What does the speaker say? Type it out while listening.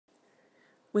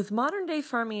With modern-day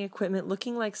farming equipment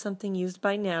looking like something used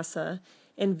by NASA,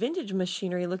 and vintage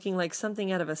machinery looking like something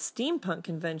out of a steampunk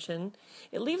convention,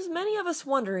 it leaves many of us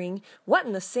wondering, what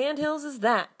in the sandhills is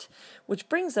that? Which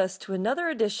brings us to another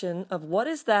edition of What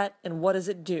Is That and What Does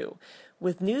It Do?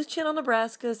 With News Channel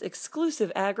Nebraska's exclusive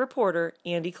ag reporter,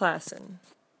 Andy Klassen.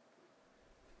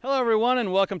 Hello everyone,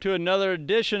 and welcome to another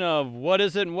edition of What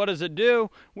Is It and What Does It Do?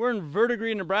 We're in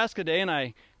Verdigris, Nebraska today, and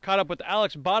I caught up with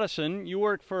Alex Bodison. You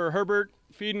work for Herbert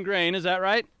Feed and Grain, is that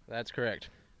right? That's correct.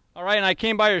 All right, and I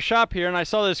came by your shop here and I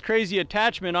saw this crazy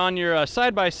attachment on your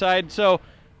side-by-side. So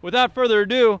without further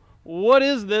ado, what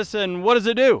is this and what does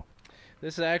it do?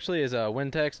 This actually is a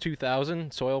Wintex 2000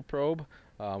 soil probe.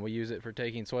 We use it for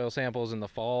taking soil samples in the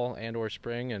fall and or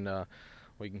spring, and as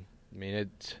you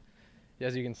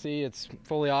can see, it's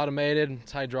fully automated.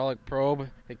 It's hydraulic probe.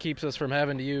 It keeps us from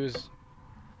having to use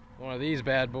one of these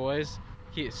bad boys.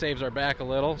 It saves our back a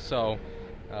little, so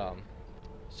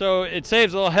it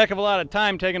saves a heck of a lot of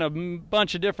time taking a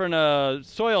bunch of different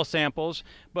soil samples.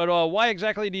 But why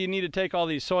exactly do you need to take all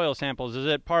these soil samples? Is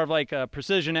it part of like a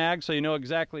precision ag, so you know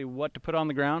exactly what to put on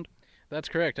the ground? That's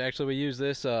correct. Actually, we use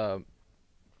this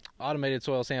automated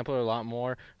soil sampler a lot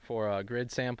more for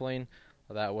grid sampling.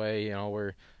 That way,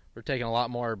 we're taking a lot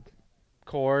more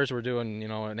cores. We're doing,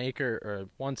 an acre, or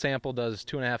one sample does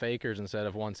 2.5 acres instead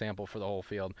of one sample for the whole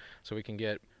field. So we can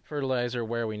get fertilizer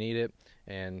where we need it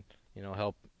and,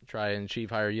 help try and achieve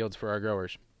higher yields for our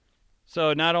growers.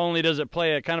 So not only does it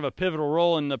play a kind of a pivotal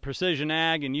role in the precision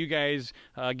ag and you guys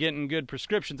getting good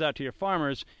prescriptions out to your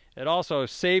farmers, it also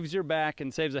saves your back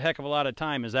and saves a heck of a lot of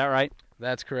time. Is that right?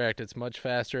 That's correct. It's much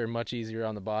faster and much easier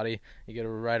on the body. You get to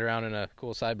ride around in a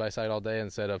cool side-by-side all day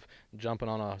instead of jumping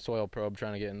on a soil probe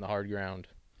trying to get in the hard ground.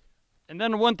 And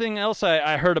then one thing else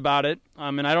I heard about it,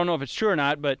 and I don't know if it's true or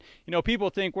not, but people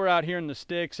think we're out here in the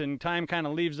sticks and time kind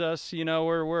of leaves us.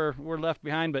 We're left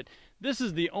behind. But this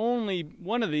is the only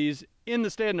one of these in the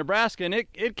state of Nebraska, and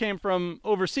it came from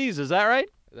overseas. Is that right?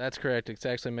 That's correct. It's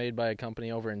actually made by a company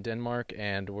over in Denmark,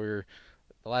 and the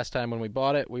last time when we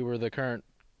bought it, we were the current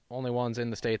only ones in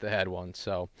the state that had one.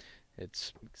 So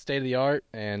it's state of the art,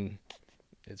 and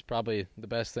it's probably the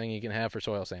best thing you can have for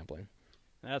soil sampling.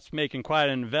 That's making quite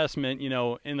an investment,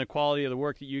 in the quality of the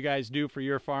work that you guys do for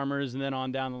your farmers and then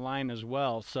on down the line as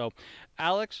well. So,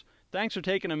 Alex, thanks for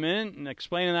taking a minute and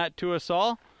explaining that to us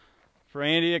all. For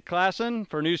Andy Klassen,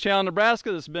 for News Channel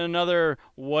Nebraska, this has been another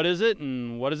What Is It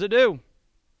and What Does It Do?